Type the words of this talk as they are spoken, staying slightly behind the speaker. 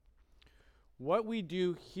What we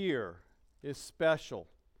do here is special.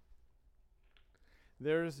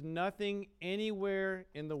 There's nothing anywhere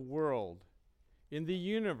in the world, in the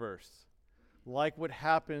universe, like what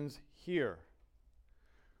happens here.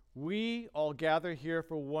 We all gather here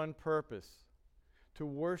for one purpose, to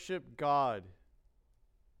worship God.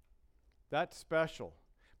 That's special,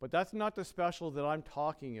 but that's not the special that I'm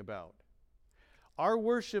talking about. Our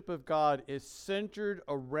worship of God is centered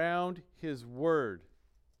around His Word.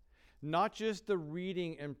 Not just the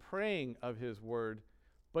reading and praying of His Word,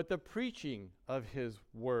 but the preaching of His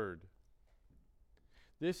Word.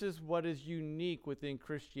 This is what is unique within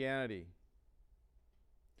Christianity.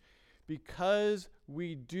 Because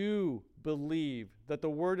we do believe that the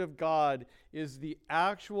Word of God is the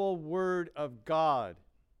actual Word of God,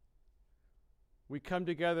 we come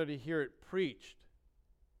together to hear it preached.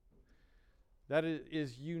 That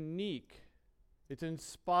is unique. It's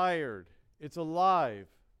inspired. It's alive.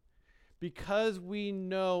 Because we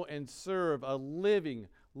know and serve a living,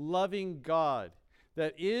 loving God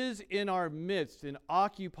that is in our midst and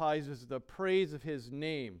occupies us the praise of His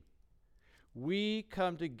name, we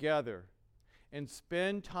come together and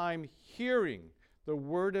spend time hearing the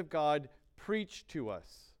Word of God preached to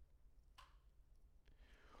us.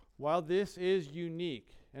 While this is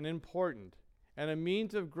unique and important and a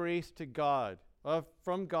means of grace to God,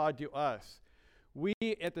 from God to us, we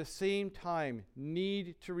at the same time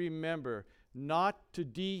need to remember not to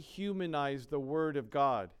dehumanize the Word of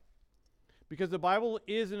God. Because the Bible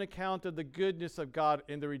is an account of the goodness of God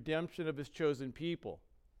and the redemption of His chosen people.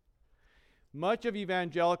 Much of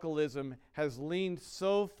evangelicalism has leaned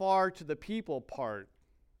so far to the people part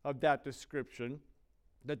of that description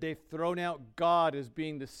that they've thrown out God as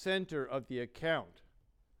being the center of the account.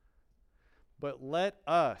 But let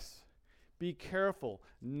us be careful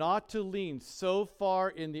not to lean so far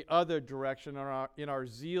in the other direction in our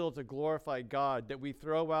zeal to glorify God that we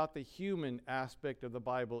throw out the human aspect of the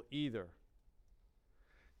Bible either.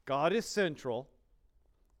 God is central,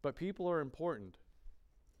 but people are important.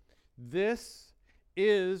 This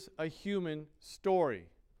is a human story.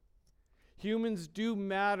 Humans do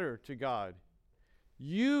matter to God.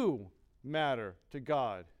 You matter to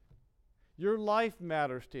God. Your life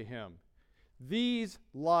matters to Him. These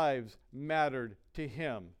lives mattered to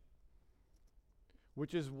Him.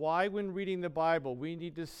 Which is why when reading the Bible, we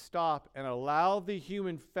need to stop and allow the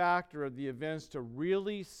human factor of the events to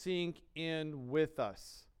really sink in with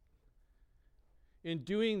us. In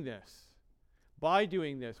doing this, by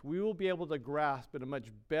doing this, we will be able to grasp in a much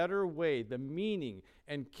better way the meaning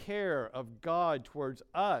and care of God towards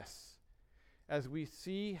us as we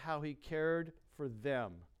see how He cared for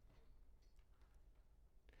them.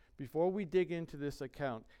 Before we dig into this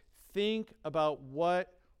account, think about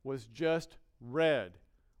what was just read,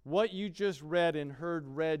 what you just read and heard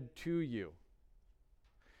read to you.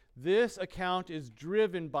 This account is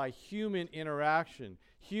driven by human interaction,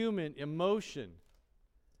 human emotion.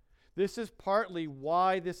 This is partly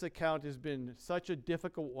why this account has been such a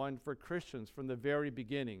difficult one for Christians from the very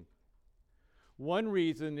beginning. One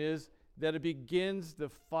reason is that it begins the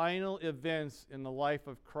final events in the life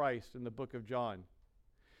of Christ in the book of John.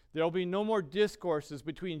 There will be no more discourses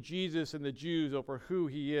between Jesus and the Jews over who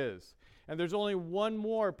He is. And there's only one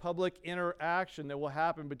more public interaction that will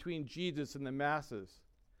happen between Jesus and the masses.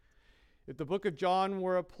 If the book of John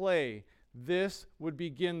were a play, this would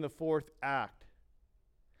begin the fourth act.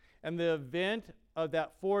 And the event of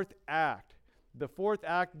that fourth act, the fourth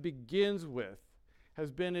act begins with,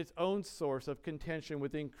 has been its own source of contention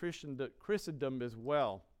within Christendom as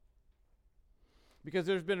well. Because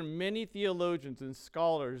there's been many theologians and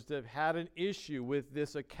scholars that have had an issue with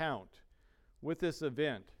this account, with this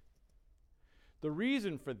event. The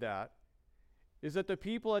reason for that is that the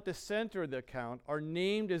people at the center of the account are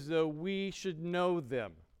named as though we should know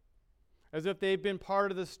them, as if they've been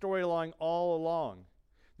part of the storyline all along.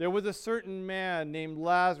 There was a certain man named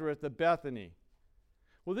Lazarus of Bethany.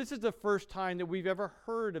 Well, this is the first time that we've ever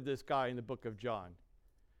heard of this guy in the book of John.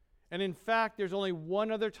 And in fact, there's only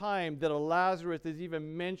one other time that a Lazarus is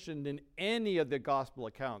even mentioned in any of the gospel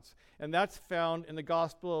accounts, and that's found in the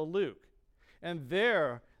Gospel of Luke. And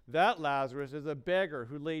there, that Lazarus is a beggar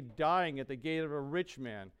who lay dying at the gate of a rich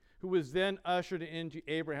man, who was then ushered into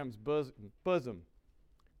Abraham's bosom.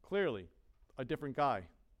 Clearly, a different guy.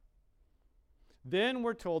 Then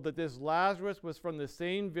we're told that this Lazarus was from the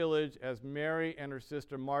same village as Mary and her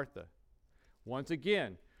sister Martha. Once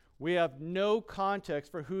again, we have no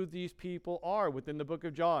context for who these people are within the book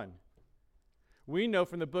of John. We know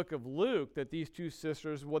from the book of Luke that these two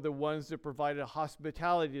sisters were the ones that provided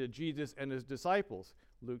hospitality to Jesus and His disciples,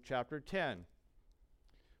 Luke chapter 10.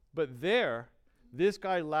 But there, This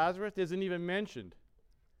guy Lazarus isn't even mentioned.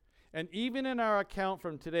 And even in our account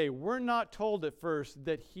from today, we're not told at first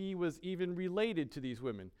that he was even related to these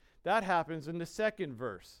women. That happens in the second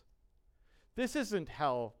verse. This isn't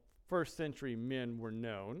how first century men were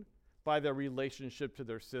known, by their relationship to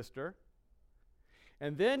their sister.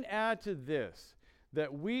 And then add to this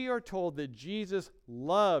that we are told that Jesus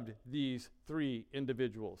loved these three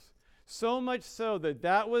individuals. So much so that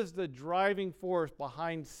that was the driving force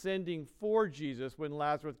behind sending for Jesus when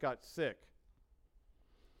Lazarus got sick.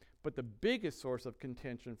 But the biggest source of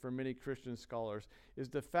contention for many Christian scholars is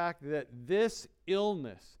the fact that this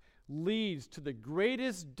illness leads to the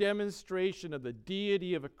greatest demonstration of the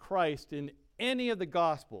deity of a Christ in any of the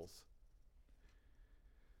Gospels.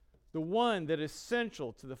 The one that is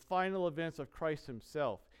central to the final events of Christ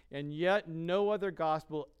himself. And yet no other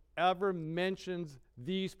gospel ever mentions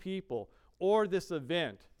these people or this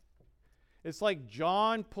event. It's like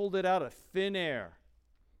John pulled it out of thin air.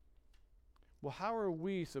 Well, how are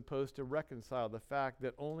we supposed to reconcile the fact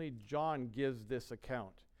that only John gives this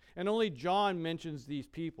account and only John mentions these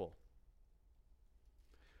people?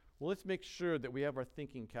 Well, let's make sure that we have our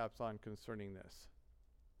thinking caps on concerning this.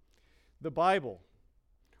 The Bible,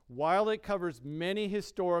 while it covers many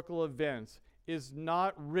historical events, is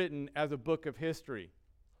not written as a book of history.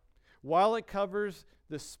 While it covers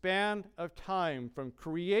the span of time from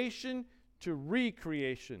creation to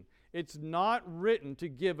recreation, it's not written to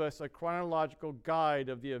give us a chronological guide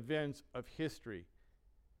of the events of history.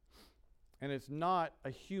 And it's not a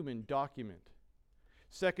human document.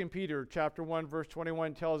 2 Peter chapter 1 verse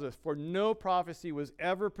 21 tells us, "For no prophecy was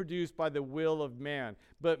ever produced by the will of man,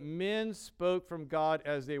 but men spoke from God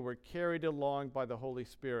as they were carried along by the Holy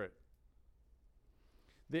Spirit."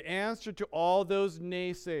 The answer to all those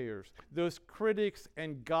naysayers, those critics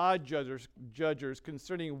and God judgers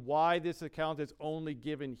concerning why this account is only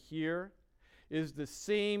given here, is the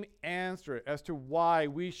same answer as to why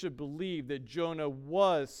we should believe that Jonah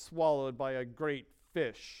was swallowed by a great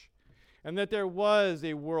fish, and that there was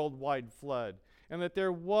a worldwide flood, and that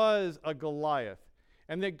there was a Goliath,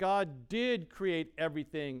 and that God did create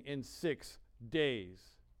everything in 6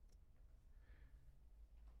 days.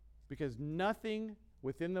 Because nothing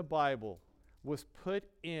within the Bible was put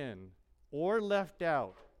in or left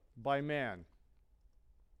out by man,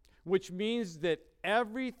 which means that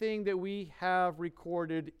everything that we have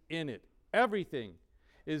recorded in it, everything,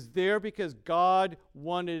 is there because God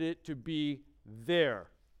wanted it to be there.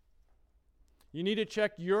 You need to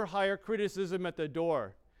check your higher criticism at the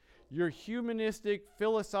door. Your humanistic,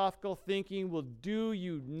 philosophical thinking will do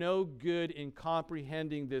you no good in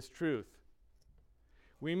comprehending this truth.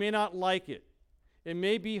 We may not like it. It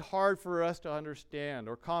may be hard for us to understand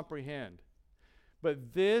or comprehend.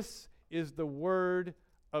 But this is the Word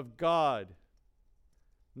of God,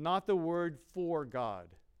 not the word for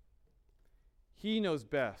God. He knows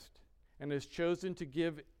best and has chosen to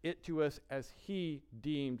give it to us as He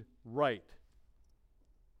deemed right.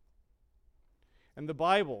 And the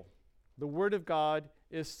Bible, the Word of God,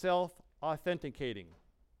 is self-authenticating.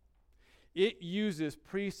 It uses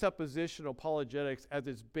presuppositional apologetics as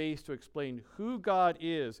its base to explain who God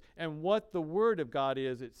is and what the Word of God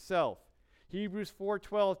is itself. Hebrews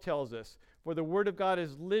 4:12 tells us, "For the Word of God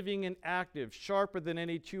is living and active, sharper than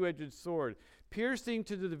any two-edged sword, piercing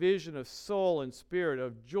to the division of soul and spirit,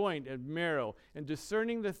 of joint and marrow, and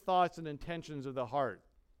discerning the thoughts and intentions of the heart."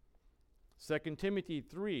 2 Timothy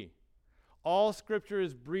 3, "All Scripture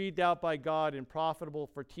is breathed out by God and profitable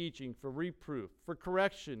for teaching, for reproof, for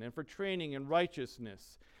correction, and for training in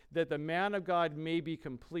righteousness, that the man of God may be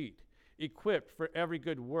complete, equipped for every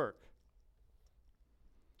good work."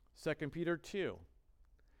 2 Peter 2,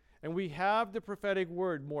 "And we have the prophetic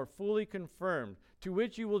word more fully confirmed, to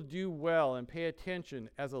which you will do well and pay attention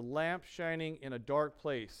as a lamp shining in a dark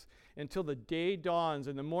place, until the day dawns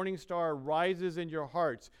and the morning star rises in your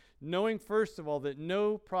hearts, knowing first of all that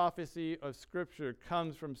no prophecy of Scripture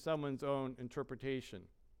comes from someone's own interpretation."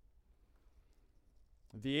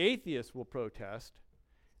 The atheist will protest,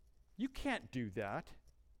 "You can't do that.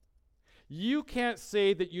 You can't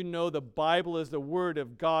say that you know the Bible is the Word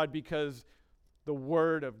of God because the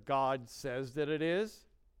Word of God says that it is.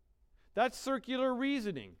 That's circular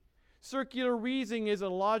reasoning. Circular reasoning is a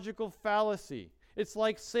logical fallacy. It's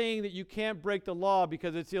like saying that you can't break the law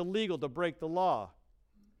because it's illegal to break the law.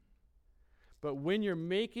 But when you're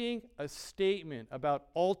making a statement about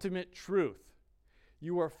ultimate truth,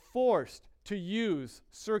 you are forced to use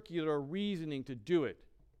circular reasoning to do it.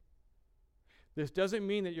 This doesn't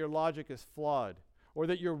mean that your logic is flawed or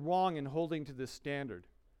that you're wrong in holding to this standard.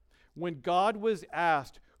 When God was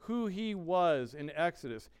asked who He was in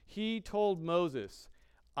Exodus, He told Moses,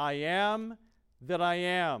 "I am that I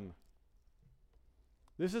am.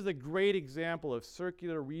 This is a great example of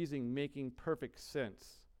circular reasoning making perfect sense.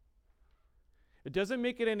 It doesn't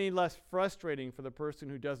make it any less frustrating for the person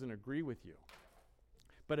who doesn't agree with you,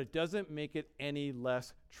 but it doesn't make it any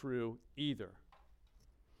less true either.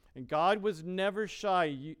 And God was never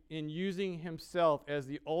shy in using himself as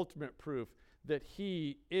the ultimate proof that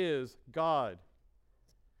he is God.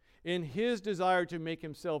 In his desire to make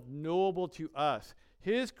himself knowable to us,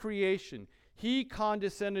 his creation, he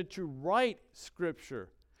condescended to write Scripture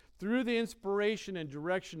through the inspiration and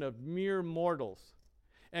direction of mere mortals.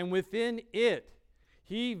 And within it,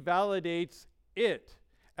 he validates it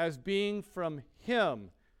as being from him,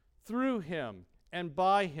 through him, and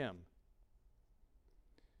by him.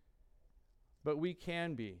 But we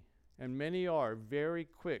can be, and many are, very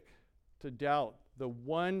quick to doubt the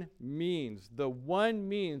one means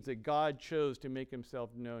that God chose to make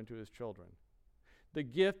himself known to his children. The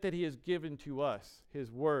gift that he has given to us,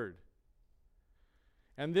 his word.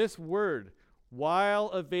 And this word, while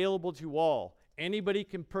available to all, anybody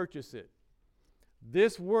can purchase it.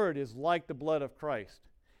 This word is like the blood of Christ.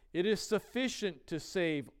 It is sufficient to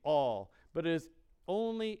save all, but it is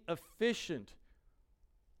only efficient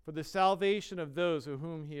for the salvation of those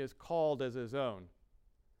whom he has called as his own.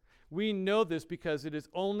 We know this because it is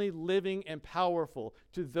only living and powerful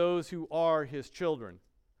to those who are his children.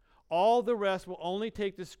 All the rest will only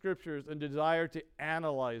take the Scriptures and desire to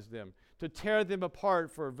analyze them, to tear them apart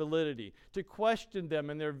for validity, to question them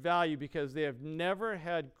and their value because they have never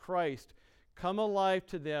had Christ come alive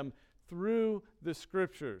to them through the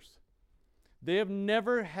Scriptures. They have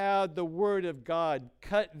never had the Word of God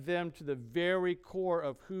cut them to the very core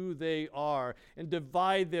of who they are and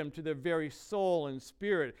divide them to their very soul and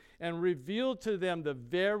spirit and reveal to them the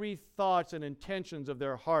very thoughts and intentions of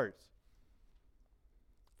their hearts.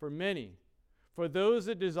 For many, for those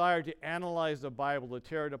that desire to analyze the Bible, to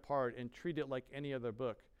tear it apart and treat it like any other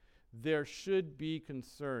book, there should be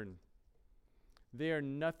concern. They are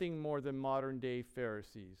nothing more than modern-day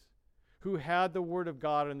Pharisees who had the Word of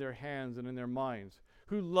God in their hands and in their minds,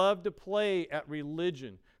 who loved to play at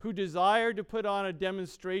religion, who desired to put on a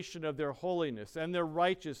demonstration of their holiness and their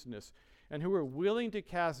righteousness, and who were willing to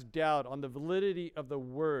cast doubt on the validity of the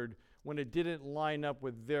Word when it didn't line up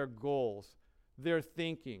with their goals, their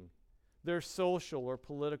thinking, their social or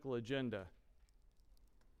political agenda.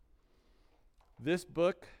 This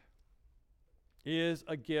book is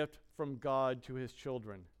a gift from God to his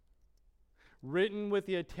children, written with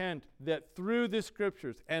the intent that through the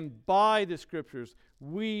Scriptures and by the Scriptures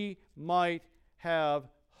we might have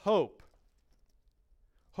hope.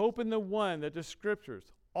 Hope in the one that the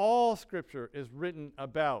Scriptures, all Scripture, is written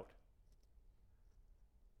about.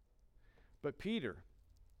 But Peter,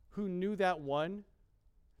 who knew that one,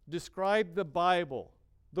 described the Bible,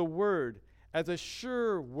 the Word, as a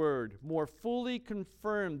sure word, more fully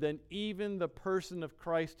confirmed than even the person of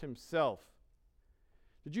Christ himself.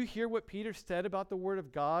 Did you hear what Peter said about the Word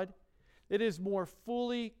of God? It is more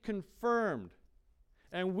fully confirmed,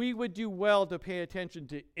 and we would do well to pay attention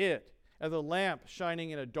to it as a lamp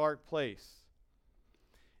shining in a dark place.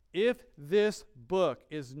 If this book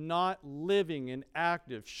is not living and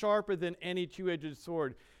active, sharper than any two-edged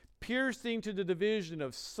sword, piercing to the division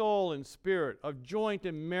of soul and spirit, of joint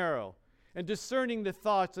and marrow, and discerning the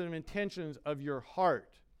thoughts and intentions of your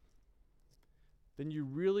heart, then you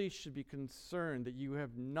really should be concerned that you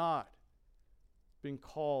have not been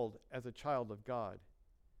called as a child of God,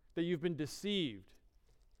 that you've been deceived.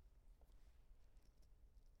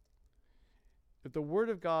 If the Word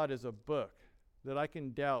of God is a book that I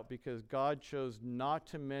can doubt because God chose not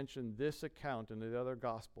to mention this account in the other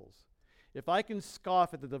Gospels, if I can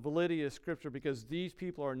scoff at the validity of Scripture because these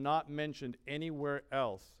people are not mentioned anywhere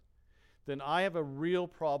else, then I have a real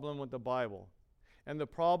problem with the Bible. And the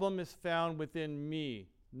problem is found within me,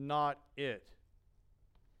 not it.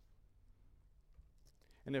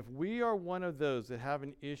 And if we are one of those that have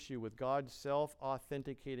an issue with God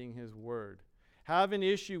self-authenticating his word, have an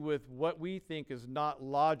issue with what we think is not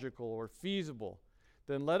logical or feasible,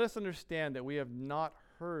 then let us understand that we have not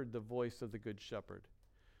heard the voice of the Good Shepherd,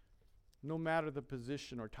 no matter the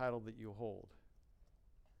position or title that you hold.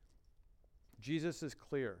 Jesus is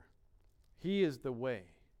clear. He is the way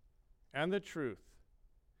and the truth,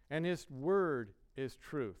 and his word is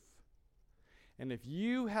truth. And if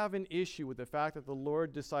you have an issue with the fact that the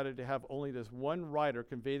Lord decided to have only this one writer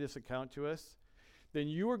convey this account to us, then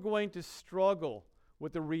you are going to struggle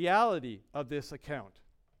with the reality of this account.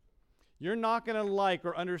 You're not going to like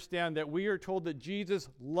or understand that we are told that Jesus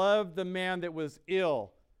loved the man that was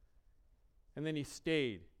ill, and then he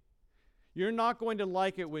stayed. You're not going to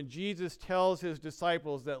like it when Jesus tells his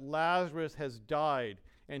disciples that Lazarus has died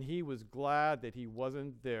and he was glad that he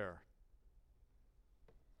wasn't there.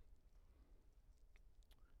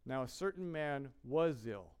 Now, a certain man was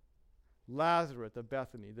ill, Lazarus of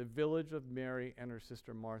Bethany, the village of Mary and her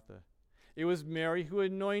sister Martha. It was Mary who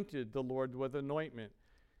anointed the Lord with ointment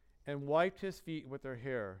and wiped his feet with her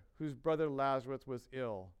hair, whose brother Lazarus was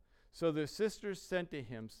ill. So the sisters sent to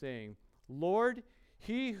him, saying, Lord,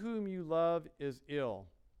 he whom you love is ill.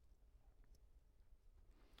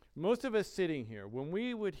 Most of us sitting here, when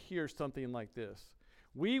we would hear something like this,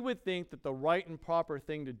 we would think that the right and proper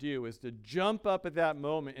thing to do is to jump up at that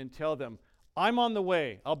moment and tell them, I'm on the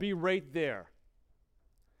way. I'll be right there.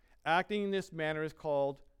 Acting in this manner is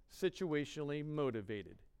called situationally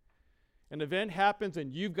motivated. An event happens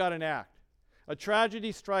and you've got an act. A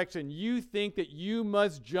tragedy strikes and you think that you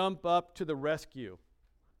must jump up to the rescue.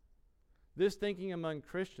 This thinking among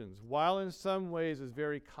Christians, while in some ways is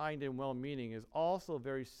very kind and well-meaning, is also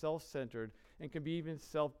very self-centered and can be even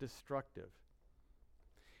self-destructive.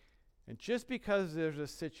 And just because there's a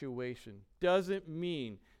situation doesn't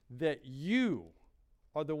mean that you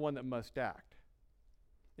are the one that must act.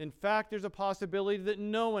 In fact, there's a possibility that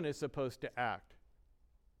no one is supposed to act.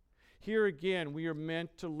 Here again, we are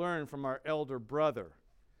meant to learn from our elder brother.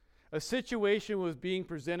 A situation was being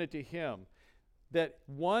presented to him, that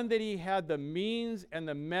he had the means and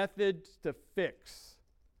the methods to fix.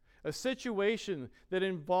 A situation that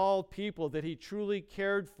involved people that he truly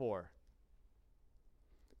cared for.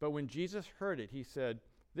 But when Jesus heard it, he said,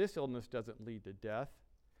 this illness doesn't lead to death.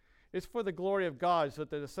 It's for the glory of God, so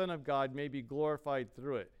that the Son of God may be glorified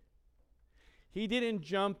through it. He didn't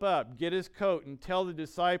jump up, get his coat, and tell the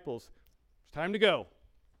disciples, it's time to go.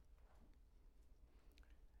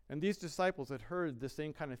 And these disciples had heard the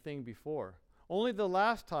same kind of thing before. Only the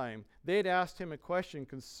last time they had asked him a question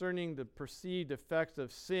concerning the perceived effects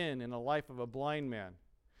of sin in the life of a blind man.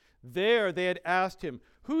 There they had asked him,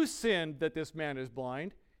 who sinned that this man is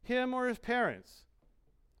blind, him or his parents?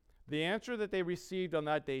 The answer that they received on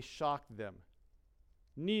that day shocked them.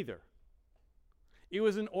 Neither. It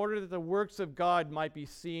was in order that the works of God might be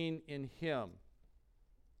seen in him.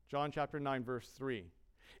 John chapter 9, verse 3.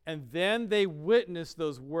 And then they witnessed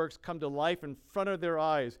those works come to life in front of their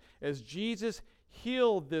eyes as Jesus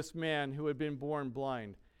healed this man who had been born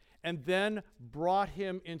blind and then brought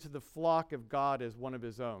him into the flock of God as one of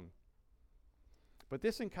his own. But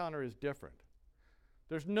this encounter is different.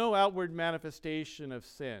 There's no outward manifestation of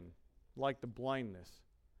sin, like the blindness.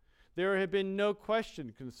 There had been no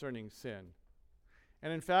question concerning sin.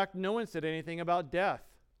 And in fact, no one said anything about death.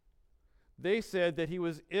 They said that he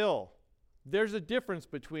was ill. There's a difference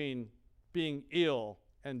between being ill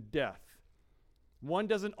and death. One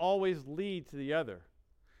doesn't always lead to the other.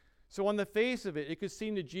 So on the face of it, it could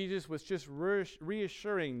seem that Jesus was just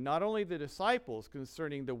reassuring not only the disciples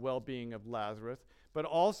concerning the well-being of Lazarus, but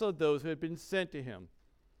also those who had been sent to him.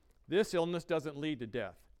 This illness doesn't lead to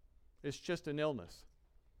death. It's just an illness.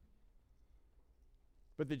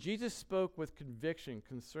 But that Jesus spoke with conviction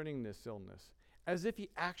concerning this illness, as if he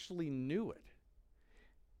actually knew it.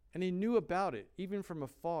 And he knew about it, even from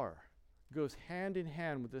afar, goes hand in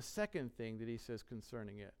hand with the second thing that he says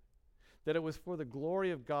concerning it. That it was for the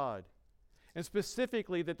glory of God, and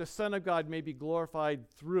specifically that the Son of God may be glorified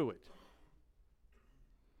through it.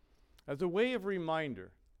 As a way of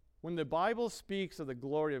reminder, when the Bible speaks of the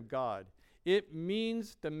glory of God, it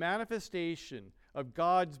means the manifestation of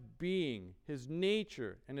God's being, his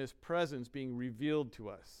nature, and his presence being revealed to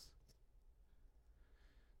us.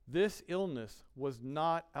 This illness was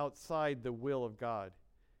not outside the will of God.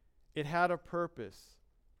 It had a purpose,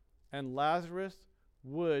 and Lazarus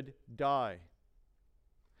would die.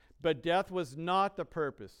 But death was not the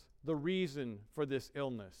purpose, the reason for this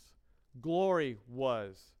illness. Glory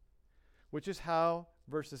was, which is how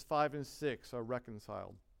verses 5 and 6 are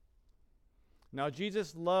reconciled. Now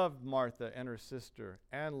Jesus loved Martha and her sister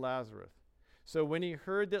and Lazarus. So when he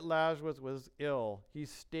heard that Lazarus was ill, he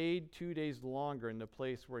stayed 2 days longer in the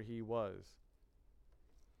place where he was.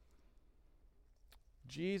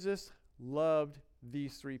 Jesus loved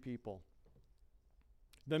these three people.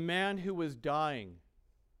 The man who was dying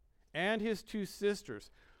and his two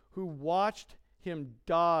sisters who watched him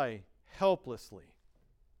die helplessly.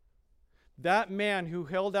 That man who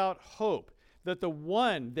held out hope that the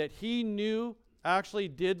one that he knew actually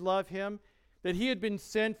did love him, that he had been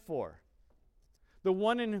sent for. The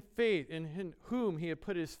one in faith, in whom he had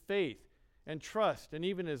put his faith and trust and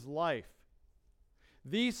even his life.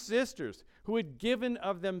 These sisters who had given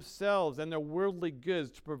of themselves and their worldly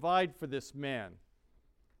goods to provide for this man.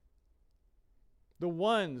 the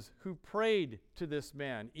ones who prayed to this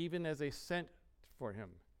man even as they sent for him,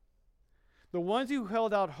 the ones who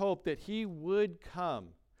held out hope that he would come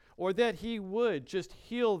or that he would just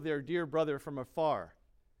heal their dear brother from afar.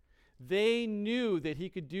 They knew that he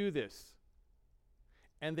could do this,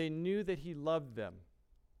 and they knew that he loved them.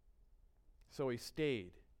 So he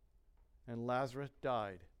stayed, and Lazarus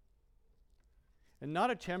died. And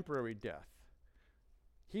not a temporary death.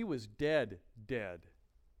 He was dead.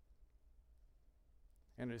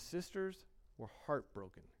 And his sisters were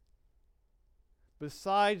heartbroken,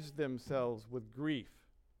 besides themselves with grief.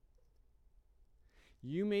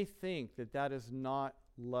 You may think that that is not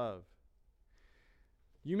love.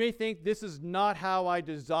 You may think this is not how I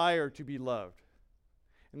desire to be loved.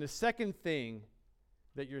 And the second thing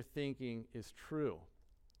that you're thinking is true,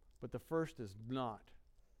 but the first is not.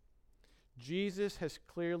 Jesus has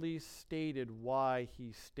clearly stated why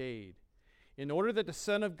he stayed. In order that the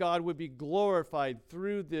Son of God would be glorified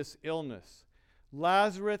through this illness,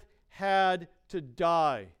 Lazarus had to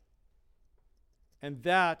die. And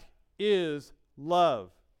that is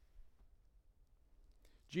love.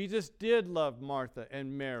 Jesus did love Martha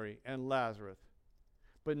and Mary and Lazarus,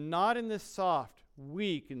 but not in this soft,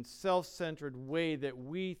 weak, and self-centered way that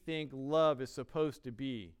we think love is supposed to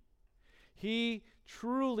be. He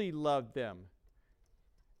truly loved them.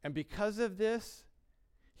 And because of this,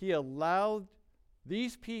 he allowed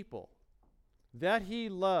these people that he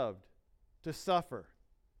loved to suffer.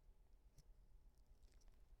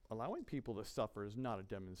 Allowing people to suffer is not a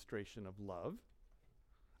demonstration of love.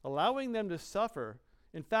 Allowing them to suffer,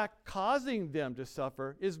 in fact, causing them to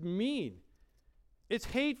suffer, is mean. It's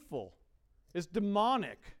hateful. It's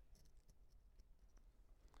demonic.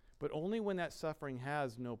 But only when that suffering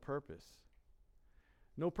has no purpose.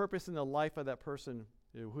 No purpose in the life of that person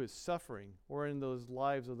who is suffering or in those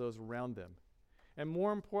lives of those around them. And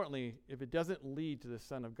more importantly, if it doesn't lead to the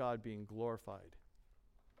Son of God being glorified.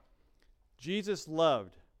 Jesus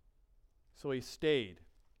loved, so he stayed.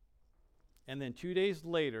 And then 2 days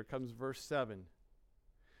later comes verse 7.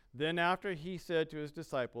 Then after he said to his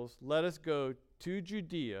disciples, "Let us go to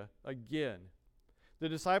Judea again." The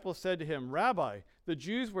disciples said to him, "Rabbi, the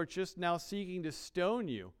Jews were just now seeking to stone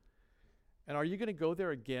you. And are you going to go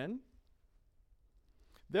there again?"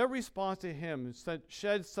 Their response to him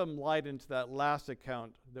sheds some light into that last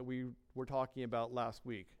account that we were talking about last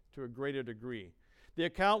week to a greater degree. The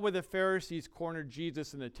account where the Pharisees cornered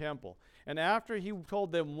Jesus in the temple. And after he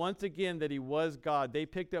told them once again that he was God, they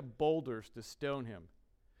picked up boulders to stone him.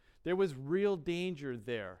 There was real danger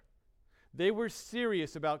there. They were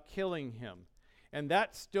serious about killing him. And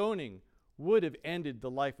that stoning would have ended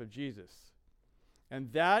the life of Jesus.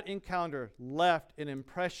 And that encounter left an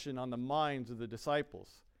impression on the minds of the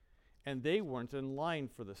disciples. And they weren't in line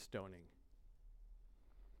for the stoning.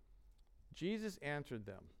 Jesus answered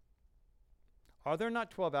them, "Are there not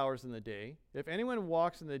 12 hours in the day? If anyone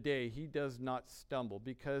walks in the day, he does not stumble,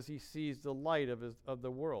 because he sees the light of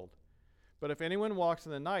the world. But if anyone walks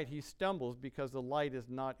in the night, he stumbles because the light is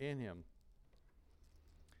not in him."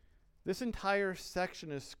 This entire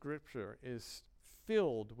section of Scripture is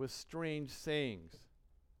filled with strange sayings.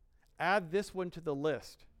 Add this one to the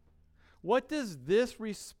list. What does this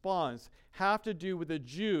response have to do with the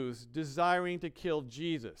Jews desiring to kill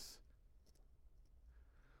Jesus?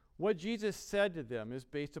 What Jesus said to them is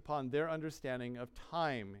based upon their understanding of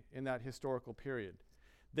time in that historical period.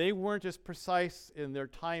 They weren't as precise in their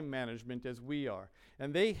time management as we are,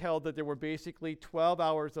 and they held that there were basically 12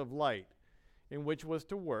 hours of light in which was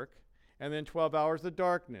to work, and then 12 hours of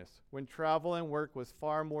darkness when travel and work was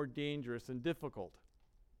far more dangerous and difficult.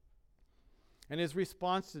 And his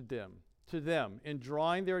response to them in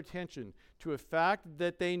drawing their attention to a fact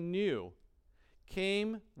that they knew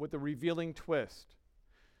came with a revealing twist.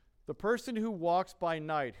 The person who walks by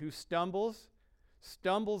night, who stumbles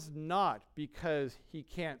not because he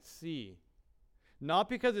can't see, not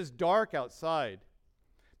because it's dark outside,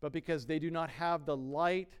 but because they do not have the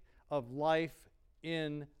light of life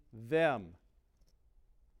in them.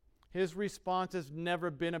 His response has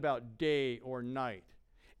never been about day or night,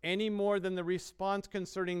 any more than the response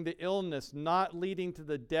concerning the illness not leading to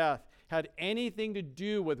the death had anything to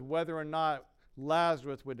do with whether or not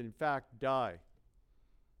Lazarus would in fact die.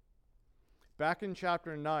 Back in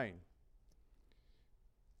chapter 9,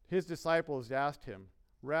 his disciples asked him,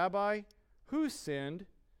 "Rabbi, who sinned,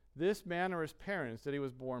 this man or his parents, that he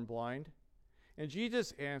was born blind?" And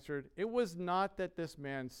Jesus answered, "It was not that this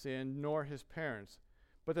man sinned, nor his parents,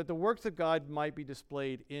 but that the works of God might be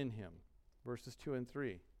displayed in him." Verses 2 and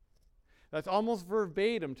 3. That's almost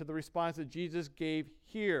verbatim to the response that Jesus gave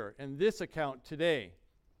here in this account today.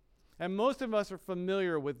 And most of us are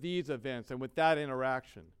familiar with these events and with that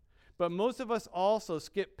interaction. But most of us also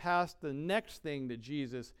skip past the next thing that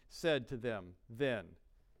Jesus said to them then.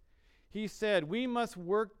 He said, "We must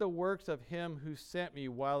work the works of him who sent me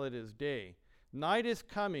while it is day. Night is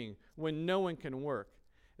coming when no one can work.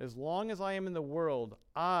 As long as I am in the world,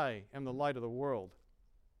 I am the light of the world."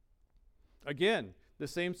 Again, the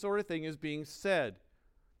same sort of thing is being said.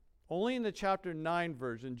 Only in the chapter 9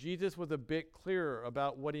 version, Jesus was a bit clearer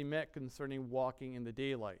about what he meant concerning walking in the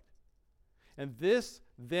daylight. And this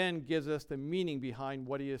then gives us the meaning behind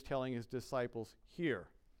what he is telling his disciples here.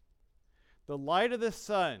 The light of the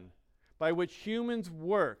sun by which humans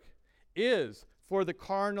work is for the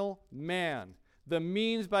carnal man, the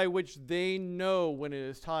means by which they know when it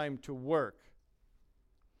is time to work.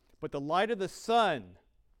 But the light of the sun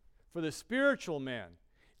for the spiritual man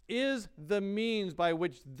is the means by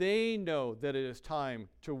which they know that it is time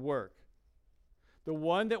to work. The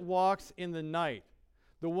one that walks in the night,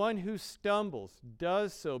 the one who stumbles,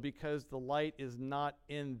 does so because the light is not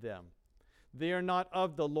in them. They are not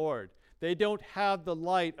of the Lord. They don't have the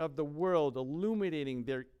light of the world illuminating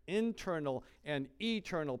their internal and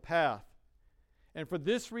eternal path. And for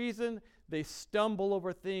this reason, they stumble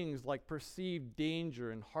over things like perceived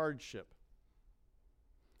danger and hardship.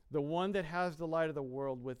 The one that has the light of the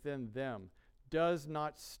world within them does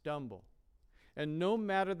not stumble. And no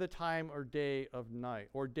matter the time or day of night,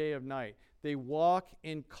 they walk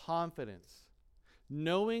in confidence,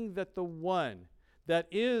 knowing that the one that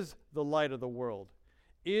is the light of the world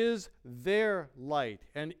is their light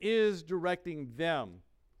and is directing them,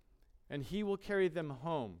 and he will carry them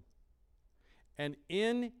home. And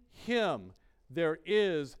in him there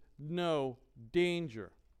is no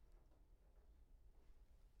danger.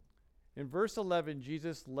 In verse 11,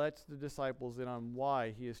 Jesus lets the disciples in on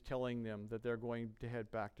why he is telling them that they're going to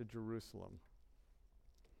head back to Jerusalem.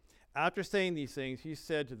 After saying these things, he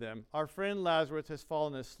said to them, "Our friend Lazarus has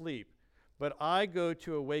fallen asleep, but I go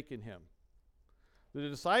to awaken him." The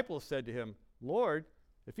disciples said to him, "Lord,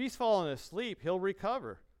 if he's fallen asleep, he'll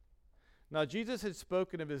recover." Now Jesus had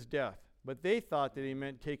spoken of his death, but they thought that he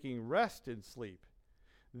meant taking rest in sleep.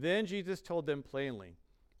 Then Jesus told them plainly,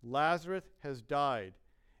 "Lazarus has died,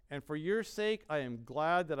 and for your sake I am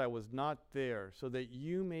glad that I was not there, so that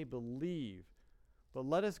you may believe. But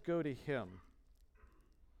let us go to him."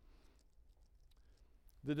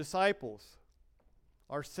 The disciples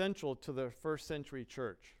are central to the first century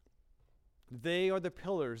church. They are the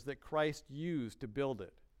pillars that Christ used to build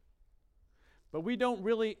it. But we don't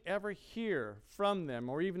really ever hear from them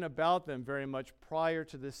or even about them very much prior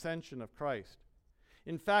to the ascension of Christ.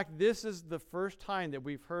 In fact, this is the first time that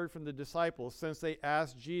we've heard from the disciples since they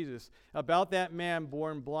asked Jesus about that man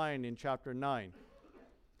born blind in chapter 9.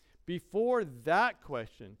 Before that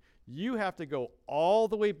question, you have to go all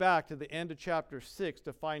the way back to the end of chapter 6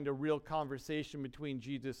 to find a real conversation between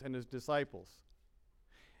Jesus and his disciples.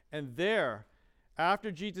 And there,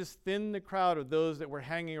 after Jesus thinned the crowd of those that were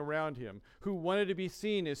hanging around him, who wanted to be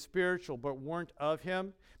seen as spiritual but weren't of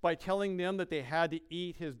him, by telling them that they had to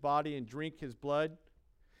eat his body and drink his blood,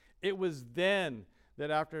 it was then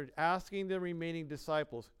that after asking the remaining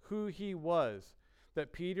disciples who he was,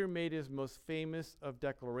 that Peter made his most famous of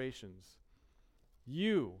declarations.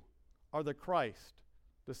 "You are the Christ,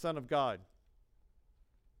 the Son of God."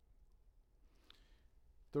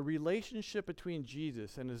 The relationship between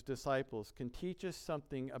Jesus and his disciples can teach us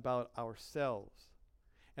something about ourselves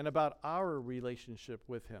and about our relationship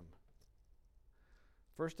with him.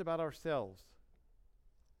 First, about ourselves.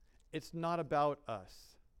 It's not about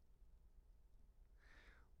us.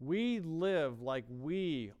 We live like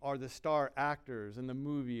we are the star actors in the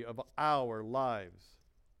movie of our lives.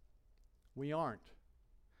 We aren't.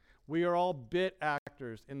 We are all bit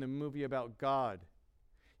actors in the movie about God.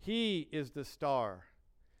 He is the star.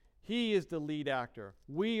 He is the lead actor.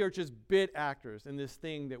 We are just bit actors in this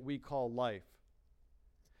thing that we call life.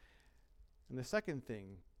 And the second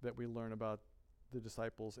thing that we learn about the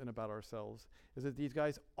disciples and about ourselves is that these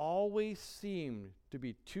guys always seem to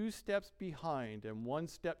be 2 steps behind and 1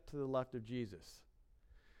 step to the left of Jesus.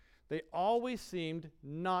 They always seemed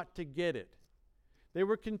not to get it. They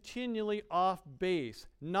were continually off base,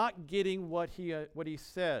 not getting what he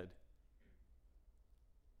said.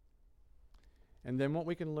 And then what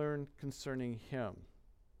we can learn concerning him.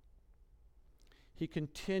 He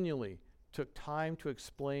continually took time to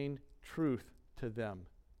explain truth to them.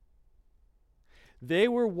 They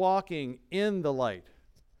were walking in the light,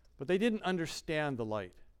 but they didn't understand the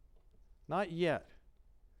light. Not yet.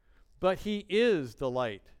 But he is the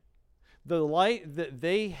light that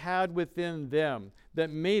they had within them that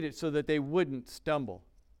made it so that they wouldn't stumble.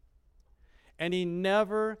 And he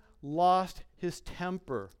never lost his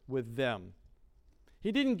temper with them.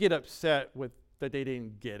 He didn't get upset with that they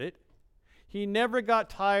didn't get it. He never got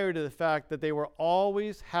tired of the fact that they were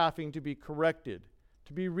always having to be corrected,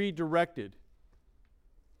 to be redirected.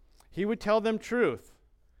 He would tell them truth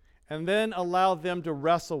and then allow them to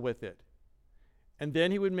wrestle with it. And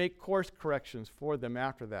then he would make course corrections for them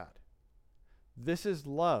after that. This is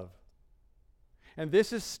love. And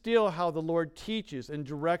this is still how the Lord teaches and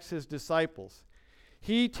directs his disciples.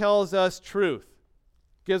 He tells us truth,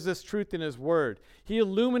 gives us truth in his word. He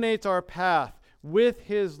illuminates our path with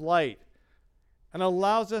his light and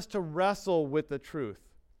allows us to wrestle with the truth,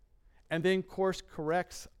 and then course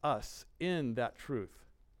corrects us in that truth.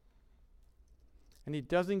 And he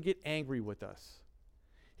doesn't get angry with us.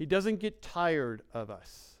 He doesn't get tired of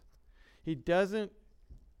us. He doesn't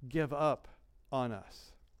give up on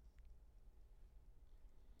us.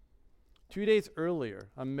 2 days earlier,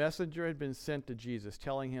 a messenger had been sent to Jesus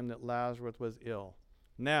telling him that Lazarus was ill.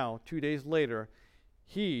 Now, 2 days later,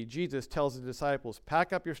 Jesus tells the disciples,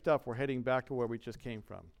 pack up your stuff, we're heading back to where we just came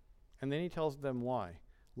from. And then he tells them why.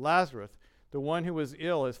 Lazarus, the one who was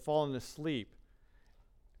ill, has fallen asleep,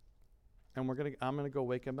 and I'm going to go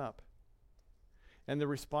wake him up. And the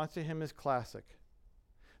response to him is classic.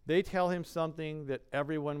 They tell him something that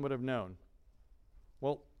everyone would have known.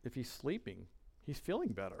 Well, if he's sleeping, he's feeling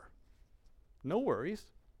better. No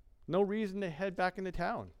worries. No reason to head back into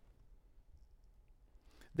town.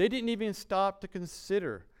 They didn't even stop to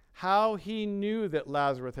consider how he knew that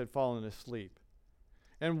Lazarus had fallen asleep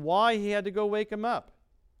and why he had to go wake him up.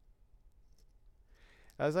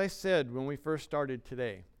 As I said when we first started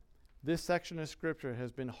today, this section of Scripture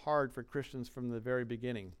has been hard for Christians from the very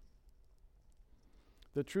beginning.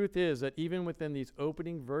 The truth is that even within these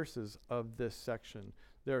opening verses of this section,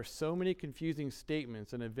 there are so many confusing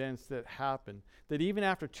statements and events that happen that even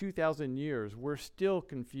after 2,000 years, we're still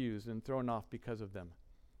confused and thrown off because of them.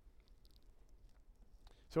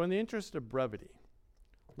 So in the interest of brevity,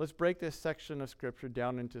 let's break this section of Scripture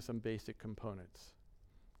down into some basic components.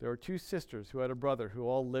 There were two sisters who had a brother who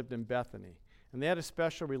all lived in Bethany, and they had a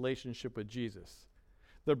special relationship with Jesus.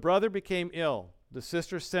 The brother became ill. The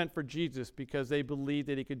sisters sent for Jesus because they believed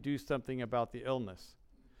that he could do something about the illness.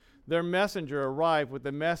 Their messenger arrived with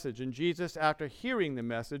the message, and Jesus, after hearing the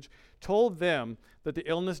message, told them that the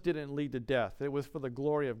illness didn't lead to death. It was for the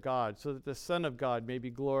glory of God, so that the Son of God may be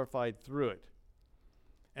glorified through it.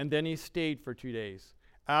 And then he stayed for 2 days,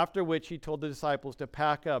 after which he told the disciples to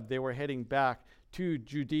pack up. They were heading back to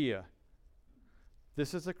Judea.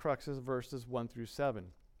 This is the crux of verses 1 through 7.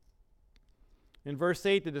 In verse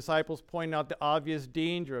 8, the disciples point out the obvious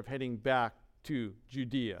danger of heading back to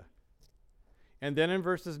Judea. And then in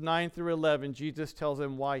verses 9 through 11, Jesus tells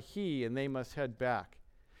them why he and they must head back.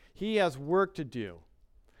 He has work to do.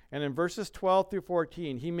 And in verses 12 through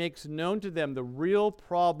 14, he makes known to them the real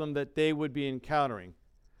problem that they would be encountering: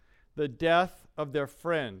 the death of their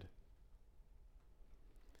friend.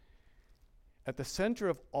 At the center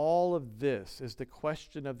of all of this is the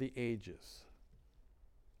question of the ages.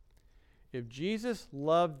 If Jesus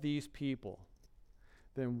loved these people,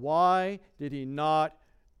 then why did he not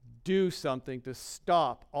do something to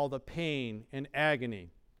stop all the pain and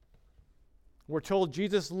agony? We're told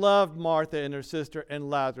Jesus loved Martha and her sister and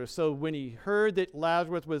Lazarus. So when he heard that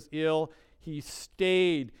Lazarus was ill, he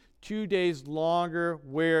stayed 2 days longer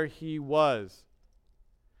where he was.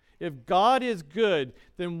 If God is good,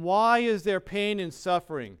 then why is there pain and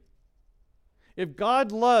suffering? If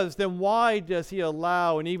God loves, then why does he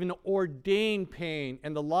allow and even ordain pain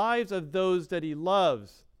in the lives of those that he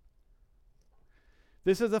loves?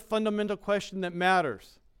 This is a fundamental question that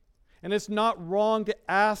matters. And it's not wrong to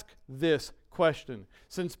ask this question,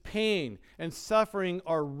 since pain and suffering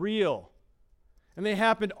are real. And they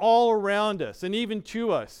happen all around us and even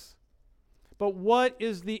to us. But what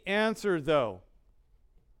is the answer, though?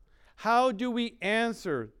 How do we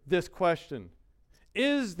answer this question?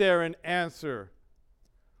 Is there an answer?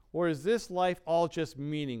 Or is this life all just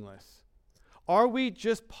meaningless? Are we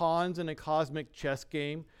just pawns in a cosmic chess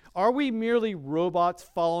game? Are we merely robots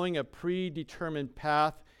following a predetermined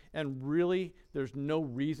path, and really there's no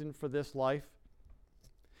reason for this life?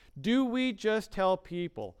 Do we just tell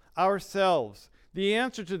people, ourselves, the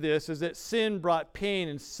answer to this is that sin brought pain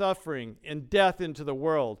and suffering and death into the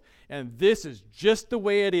world, and this is just the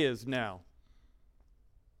way it is now?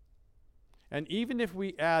 And even if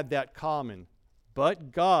we add that common,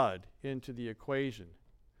 but God, into the equation,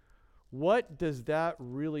 what does that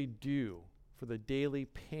really do for the daily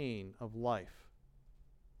pain of life?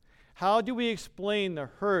 How do we explain the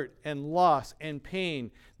hurt and loss and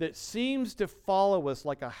pain that seems to follow us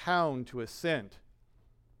like a hound to a scent?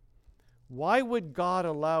 Why would God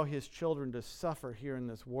allow his children to suffer here in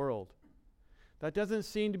this world? That doesn't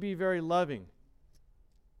seem to be very loving.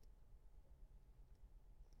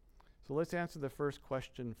 So let's answer the first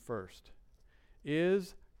question first.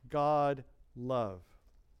 Is God love?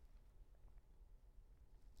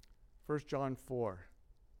 1 John 4.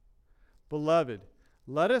 Beloved,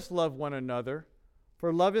 let us love one another,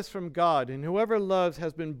 for love is from God, and whoever loves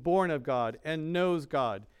has been born of God and knows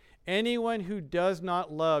God. Anyone who does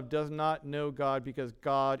not love does not know God, because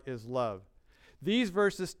God is love. These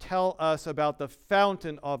verses tell us about the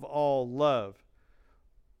fountain of all love.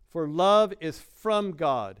 For love is from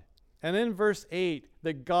God. And in verse 8,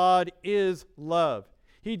 that God is love.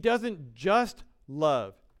 He doesn't just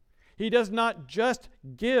love. He does not just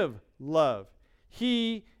give love.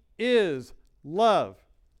 He is love.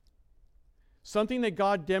 Something that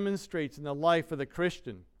God demonstrates in the life of the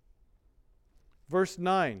Christian. Verse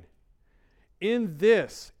 9. In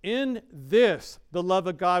this, the love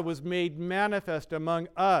of God was made manifest among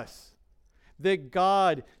us, that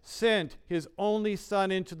God sent his only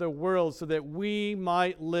Son into the world so that we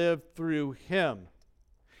might live through him.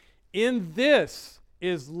 In this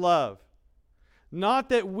is love. Not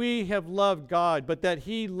that we have loved God, but that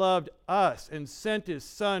he loved us and sent his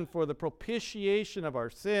Son for the propitiation of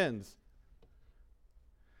our sins.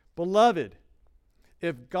 Beloved,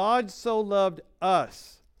 if God so loved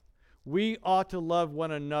us, we ought to love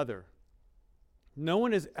one another. No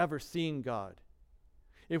one has ever seen God.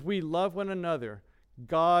 If we love one another,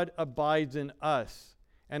 God abides in us,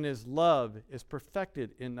 and his love is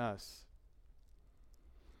perfected in us.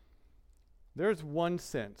 There's one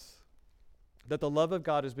sense that the love of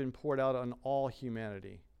God has been poured out on all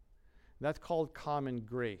humanity. That's called common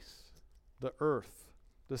grace. The earth,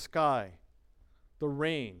 the sky, the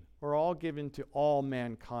rain are all given to all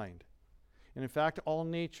mankind, and in fact, all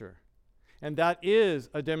nature. And that is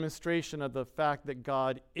a demonstration of the fact that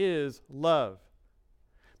God is love.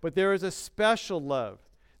 But there is a special love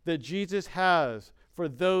that Jesus has for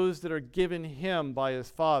those that are given him by his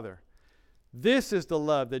Father. This is the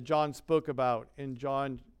love that John spoke about in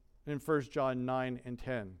 1 John 9 and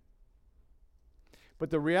 10. But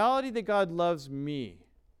the reality that God loves me,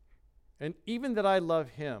 and even that I love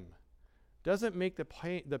him, doesn't make the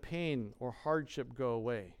pain or hardship go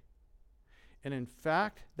away. And in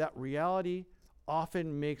fact, that reality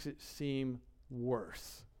often makes it seem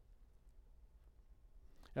worse.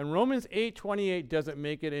 And Romans 8:28 doesn't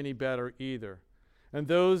make it any better either. And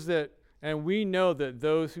we know that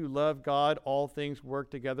those who love God, all things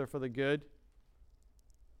work together for the good.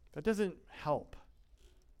 That doesn't help.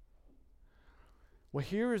 Well,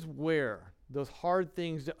 here is where those hard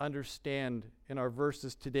things to understand in our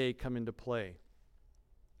verses today come into play.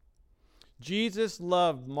 Jesus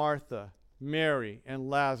loved Martha, Mary, and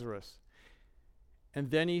Lazarus, and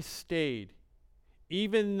then he stayed,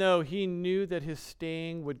 even though he knew that his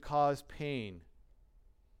staying would cause pain.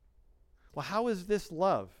 Well, how is this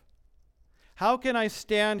love? How can I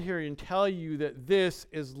stand here and tell you that this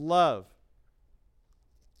is love?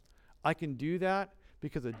 I can do that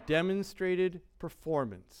because of demonstrated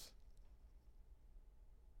performance.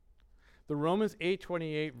 The Romans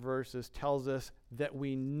 8:28 verses tells us that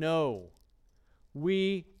we know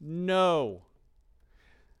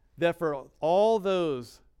that for all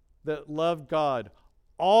those that love God,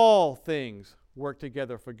 all things work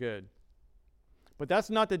together for good. But that's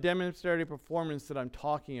not the demonstrated performance that I'm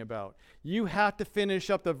talking about. You have to finish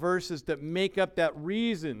up the verses that make up that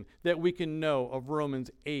reason that we can know of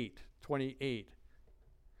Romans 8:28.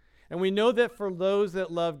 And we know that for those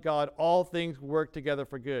that love God, all things work together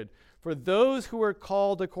for good. For those who are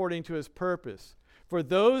called according to his purpose. For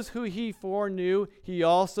those who he foreknew, he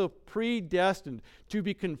also predestined to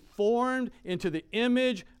be conformed into the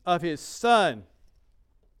image of his Son,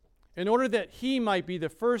 in order that he might be the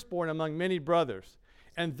firstborn among many brothers.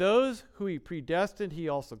 And those who he predestined, he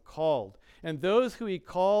also called. And those who he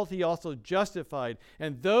called, he also justified.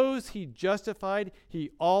 And those he justified,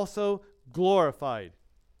 he also glorified.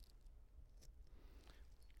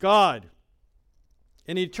 God,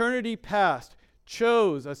 in eternity past,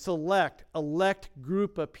 chose a select, elect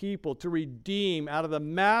group of people to redeem out of the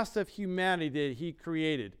mass of humanity that he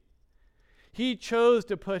created. He chose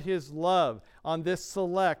to put his love on this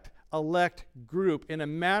select, elect group in a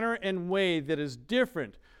manner and way that is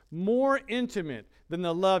different, more intimate than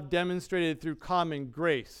the love demonstrated through common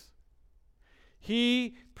grace.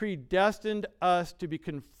 He predestined us to be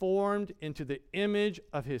conformed into the image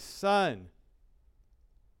of his Son.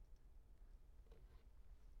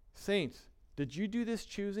 Saints, did you do this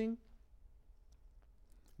choosing?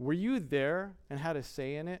 Were you there and had a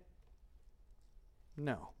say in it?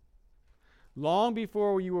 No. Long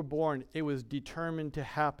before you were born, it was determined to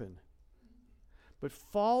happen. But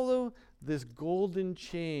follow this golden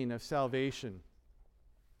chain of salvation.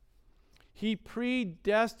 He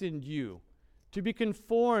predestined you to be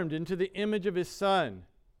conformed into the image of his Son.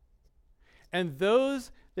 And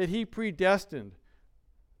those that he predestined,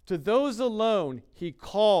 to those alone he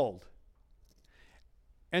called.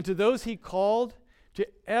 And to those he called, to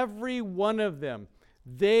every one of them,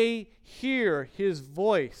 they hear his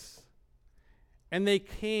voice. And they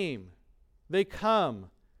come,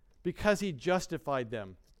 because he justified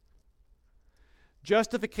them.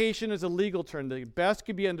 Justification is a legal term that best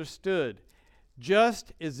could be understood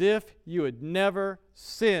just as if you had never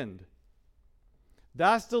sinned.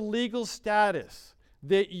 That's the legal status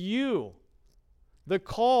that you, the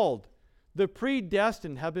called, the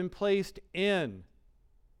predestined, have been placed in.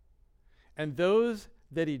 And those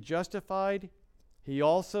that he justified, he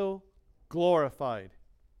also glorified.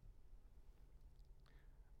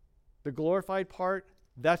 The glorified part,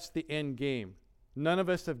 that's the end game. None of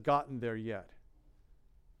us have gotten there yet.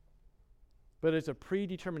 But it's a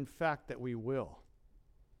predetermined fact that we will.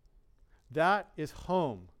 That is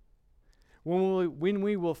home. When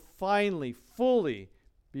we will finally, fully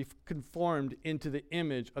be conformed into the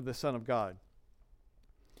image of the Son of God.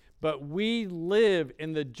 But we live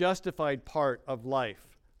in the justified part of life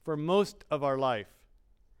for most of our life.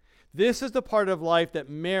 This is the part of life that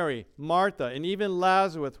Mary, Martha, and even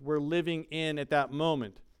Lazarus were living in at that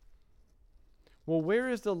moment. Well, where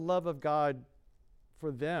is the love of God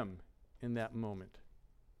for them in that moment?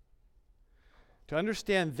 To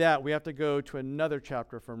understand that, we have to go to another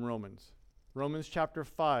chapter from Romans. Romans chapter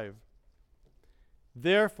 5.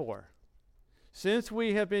 Therefore, since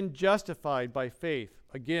we have been justified by faith,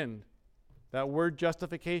 again, that word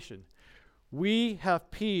justification, we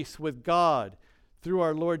have peace with God through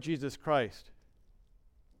our Lord Jesus Christ.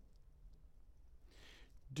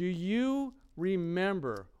 Do you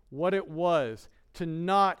remember what it was to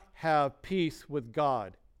not have peace with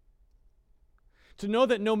God? To know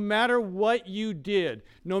that no matter what you did,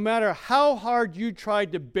 no matter how hard you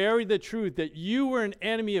tried to bury the truth that you were an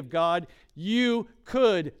enemy of God, you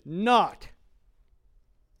could not.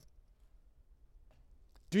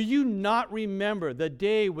 Do you not remember the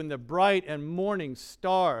day when the bright and morning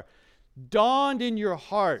star dawned in your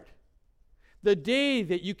heart? The day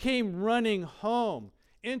that you came running home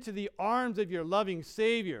into the arms of your loving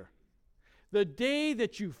Savior? The day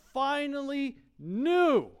that you finally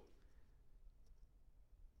knew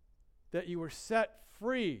that you were set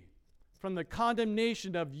free from the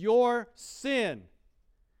condemnation of your sin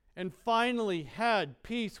and finally had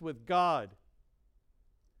peace with God?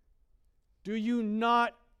 Do you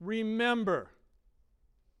not remember?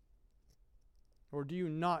 Or do you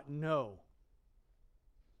not know?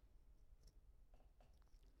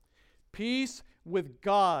 Peace with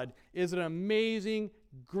God is an amazing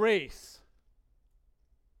grace.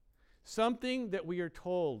 Something that we are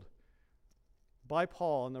told by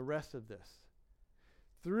Paul and the rest of this.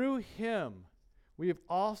 Through him, we have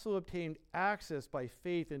also obtained access by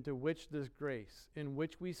faith into which this grace, in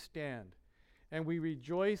which we stand, and we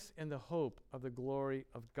rejoice in the hope of the glory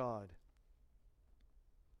of God.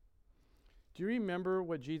 Do you remember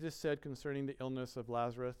what Jesus said concerning the illness of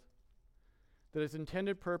Lazarus? That his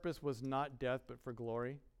intended purpose was not death, but for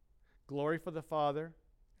glory. Glory for the Father,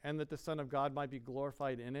 and that the Son of God might be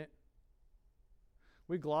glorified in it.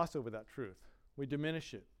 We gloss over that truth. We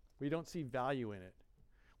diminish it. We don't see value in it.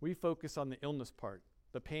 We focus on the illness part,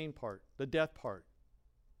 the pain part, the death part.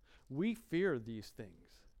 We fear these things,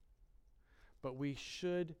 but we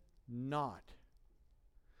should not.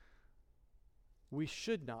 We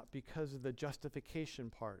should not, because of the justification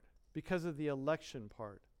part, because of the election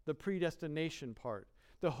part, the predestination part,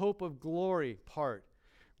 the hope of glory part.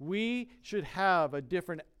 We should have a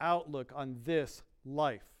different outlook on this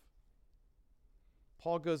life.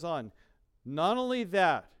 Paul goes on, not only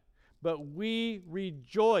that, but we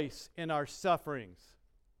rejoice in our sufferings,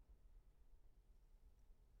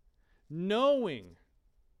 knowing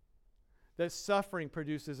that suffering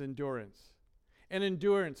produces endurance, and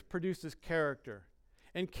endurance produces character,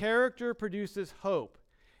 and character produces hope,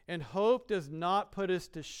 and hope does not put us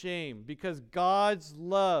to shame, because God's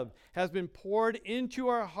love has been poured into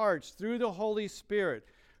our hearts through the Holy Spirit,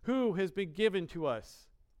 who has been given to us.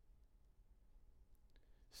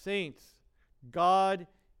 Saints, God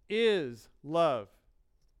is love,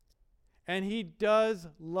 and he does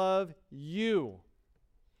love you.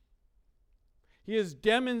 He has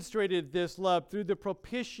demonstrated this love through the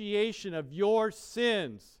propitiation of your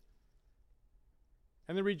sins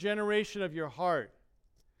and the regeneration of your heart.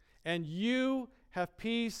 And you have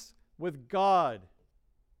peace with God.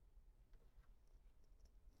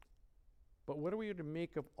 But what are we to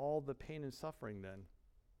make of all the pain and suffering then?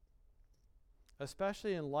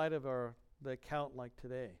 Especially in light of the account like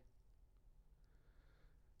today.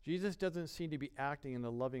 Jesus doesn't seem to be acting in a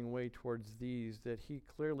loving way towards these that he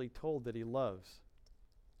clearly told that he loves.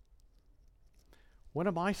 What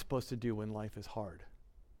am I supposed to do when life is hard?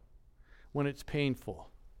 When it's painful?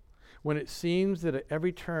 When it seems that at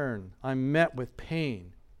every turn I'm met with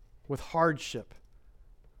pain, with hardship,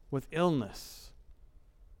 with illness,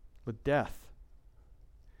 with death?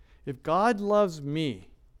 If God loves me,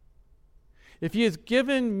 if he has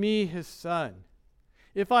given me his son,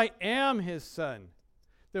 if I am his son,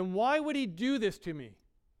 then why would he do this to me?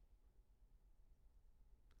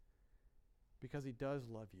 Because he does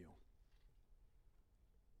love you.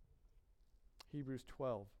 Hebrews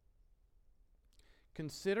 12.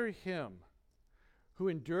 Consider him who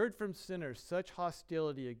endured from sinners such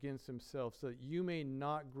hostility against himself, so that you may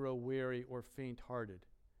not grow weary or faint-hearted.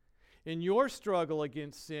 In your struggle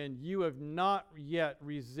against sin, you have not yet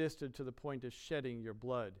resisted to the point of shedding your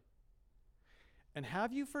blood. And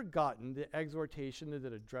have you forgotten the exhortation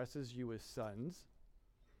that addresses you as sons?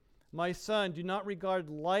 My son, do not regard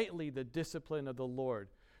lightly the discipline of the Lord,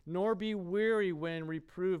 nor be weary when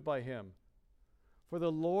reproved by him. For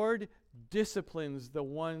the Lord disciplines the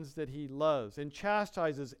ones that he loves and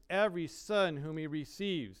chastises every son whom he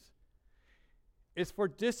receives. It's for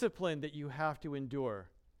discipline that you have to endure.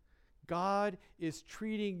 God is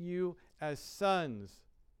treating you as sons.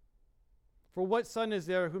 For what son is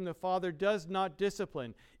there whom the Father does not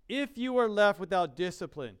discipline? If you are left without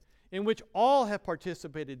discipline, in which all have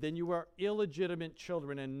participated, then you are illegitimate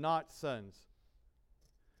children and not sons.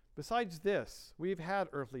 Besides this, we've had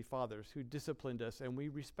earthly fathers who disciplined us, and we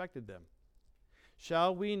respected them.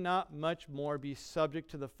 Shall we not much more be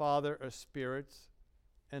subject to the Father of spirits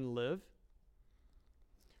and live?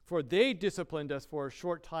 For they disciplined us for a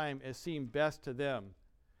short time as seemed best to them,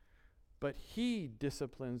 but he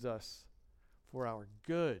disciplines us for our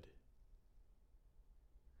good,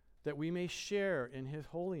 that we may share in his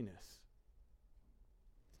holiness.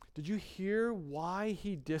 Did you hear why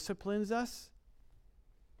he disciplines us?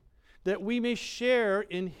 That we may share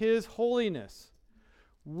in his holiness.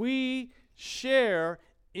 We share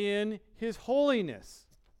in his holiness.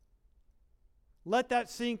 Let that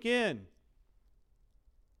sink in.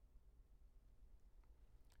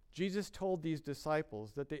 Jesus told these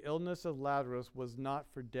disciples that the illness of Lazarus was not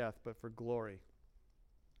for death, but for glory.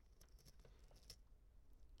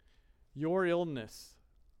 Your illness,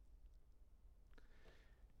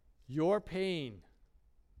 your pain,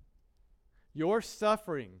 your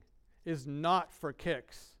suffering is not for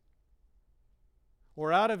kicks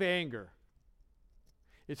or out of anger.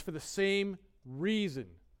 It's for the same reason,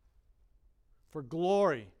 for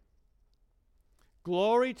glory.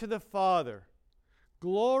 Glory to the Father.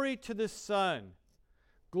 Glory to the Son,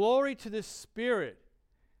 glory to the Spirit,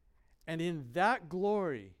 and in that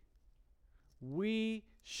glory, we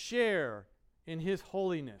share in his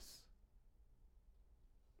holiness.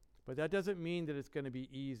 But that doesn't mean that it's going to be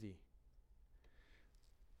easy.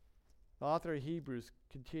 The author of Hebrews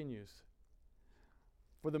continues,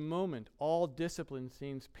 for the moment, all discipline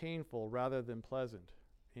seems painful rather than pleasant.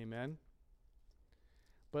 Amen?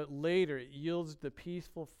 But later it yields the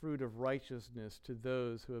peaceful fruit of righteousness to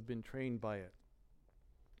those who have been trained by it.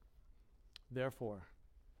 Therefore,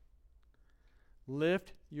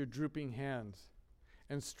 lift your drooping hands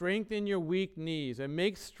and strengthen your weak knees and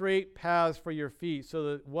make straight paths for your feet, so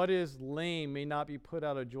that what is lame may not be put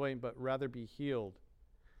out of joint, but rather be healed.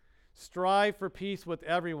 Strive for peace with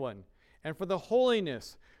everyone and for the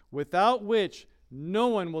holiness without which no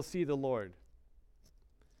one will see the Lord.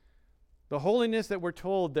 The holiness that we're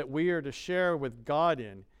told that we are to share with God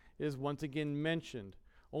in is once again mentioned.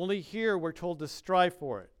 Only here we're told to strive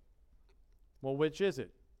for it. Well, which is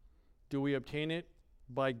it? Do we obtain it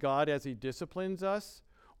by God as he disciplines us,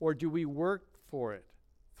 or do we work for it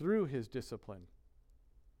through his discipline?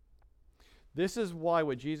 This is why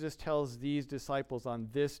what Jesus tells these disciples on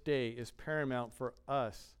this day is paramount for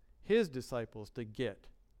us, his disciples, to get,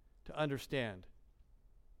 to understand.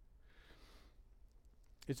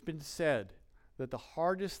 It's been said that the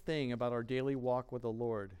hardest thing about our daily walk with the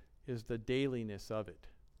Lord is the dailiness of it.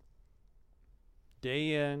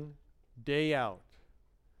 Day in, day out,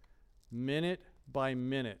 minute by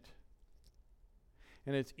minute.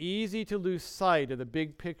 And it's easy to lose sight of the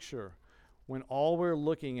big picture when all we're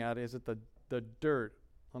looking at is at the dirt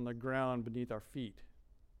on the ground beneath our feet.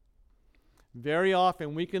 Very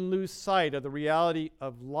often we can lose sight of the reality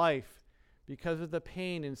of life because of the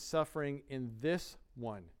pain and suffering in this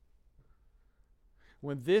one.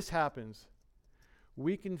 When this happens,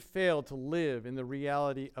 we can fail to live in the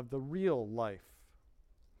reality of the real life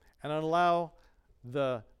and allow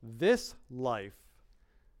this life,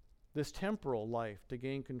 this temporal life, to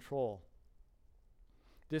gain control.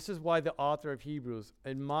 This is why the author of Hebrews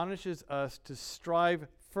admonishes us to strive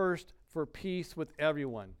first for peace with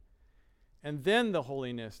everyone, and then the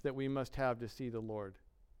holiness that we must have to see the Lord.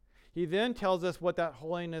 He then tells us what that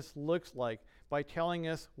holiness looks like by telling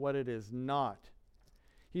us what it is not.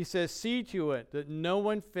 He says, see to it that no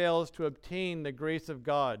one fails to obtain the grace of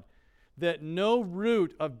God, that no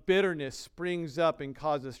root of bitterness springs up and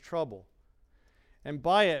causes trouble, and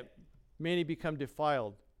by it many become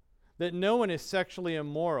defiled, that no one is sexually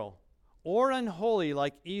immoral or unholy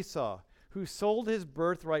like Esau, who sold his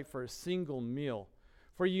birthright for a single meal.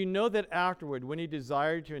 For you know that afterward, when he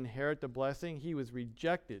desired to inherit the blessing, he was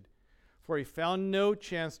rejected, for he found no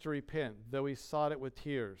chance to repent, though he sought it with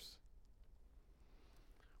tears.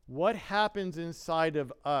 What happens inside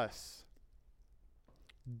of us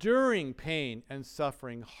during pain and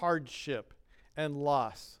suffering, hardship and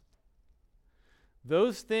loss?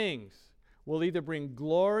 Those things will either bring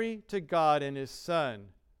glory to God and His Son,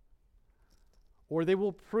 or they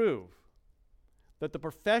will prove that the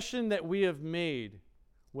profession that we have made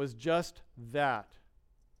was just that,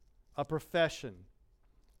 a profession,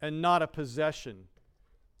 and not a possession.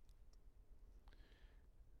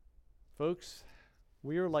 Folks,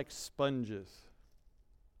 we are like sponges.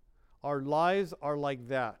 Our lives are like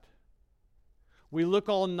that. We look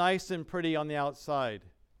all nice and pretty on the outside.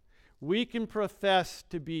 We can profess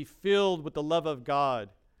to be filled with the love of God,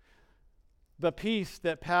 the peace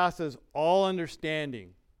that passes all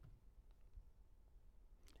understanding.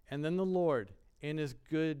 And then the Lord, in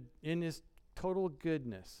His total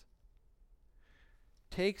goodness,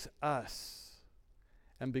 takes us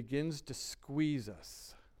and begins to squeeze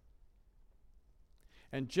us.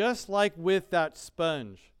 And just like with that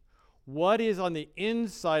sponge, what is on the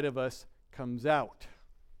inside of us comes out.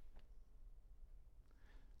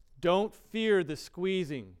 Don't fear the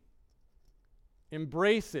squeezing.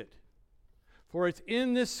 Embrace it. For it's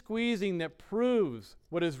in this squeezing that proves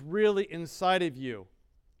what is really inside of you.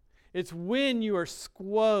 It's when you are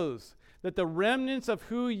squeezed that the remnants of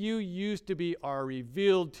who you used to be are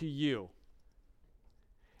revealed to you.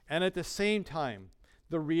 And at the same time,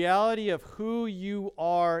 the reality of who you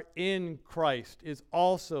are in Christ is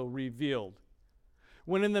also revealed.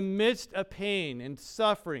 When in the midst of pain and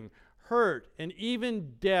suffering, hurt, and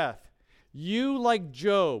even death, you, like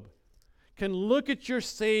Job, can look at your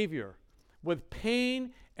Savior with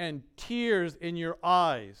pain and tears in your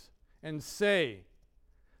eyes and say,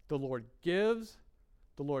 the Lord gives,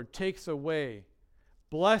 the Lord takes away.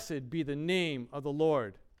 Blessed be the name of the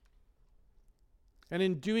Lord. And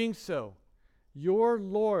in doing so, your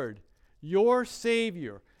Lord, your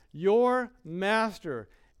Savior, your Master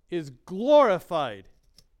is glorified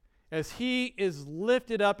as He is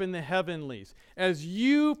lifted up in the heavenlies, as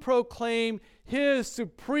you proclaim His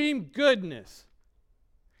supreme goodness,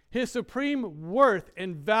 His supreme worth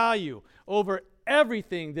and value over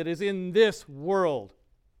everything that is in this world.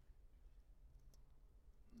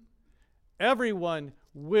 Everyone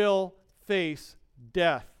will face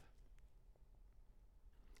death.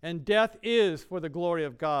 And death is for the glory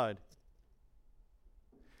of God.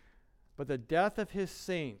 But the death of His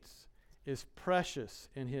saints is precious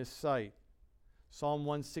in His sight. Psalm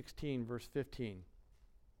 116, verse 15.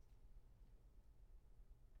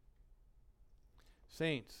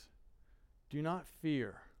 Saints, do not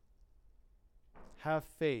fear. Have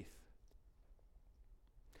faith.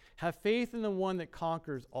 Have faith in the one that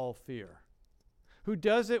conquers all fear, who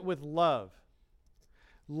does it with love.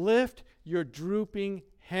 Lift your drooping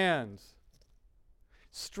hands.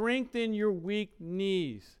 Strengthen your weak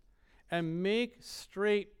knees and make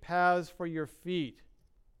straight paths for your feet.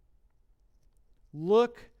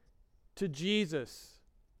 Look to Jesus,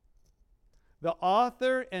 the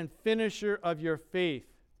author and finisher of your faith.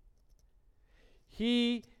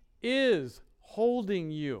 He is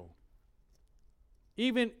holding you,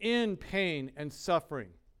 even in pain and suffering.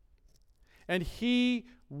 And He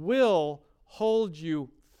will hold you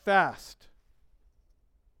fast.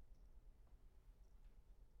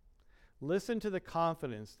 Listen to the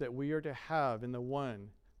confidence that we are to have in the one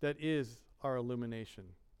that is our illumination.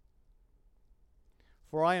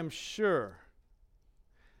 For I am sure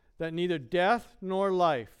that neither death nor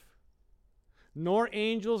life, nor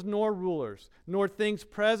angels nor rulers, nor things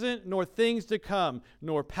present nor things to come,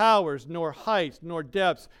 nor powers, nor heights, nor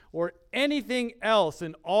depths, or anything else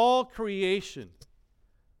in all creation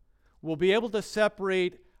will be able to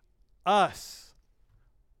separate us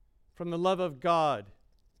from the love of God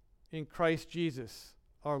in Christ Jesus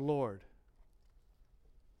our Lord.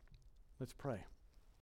 Let's pray.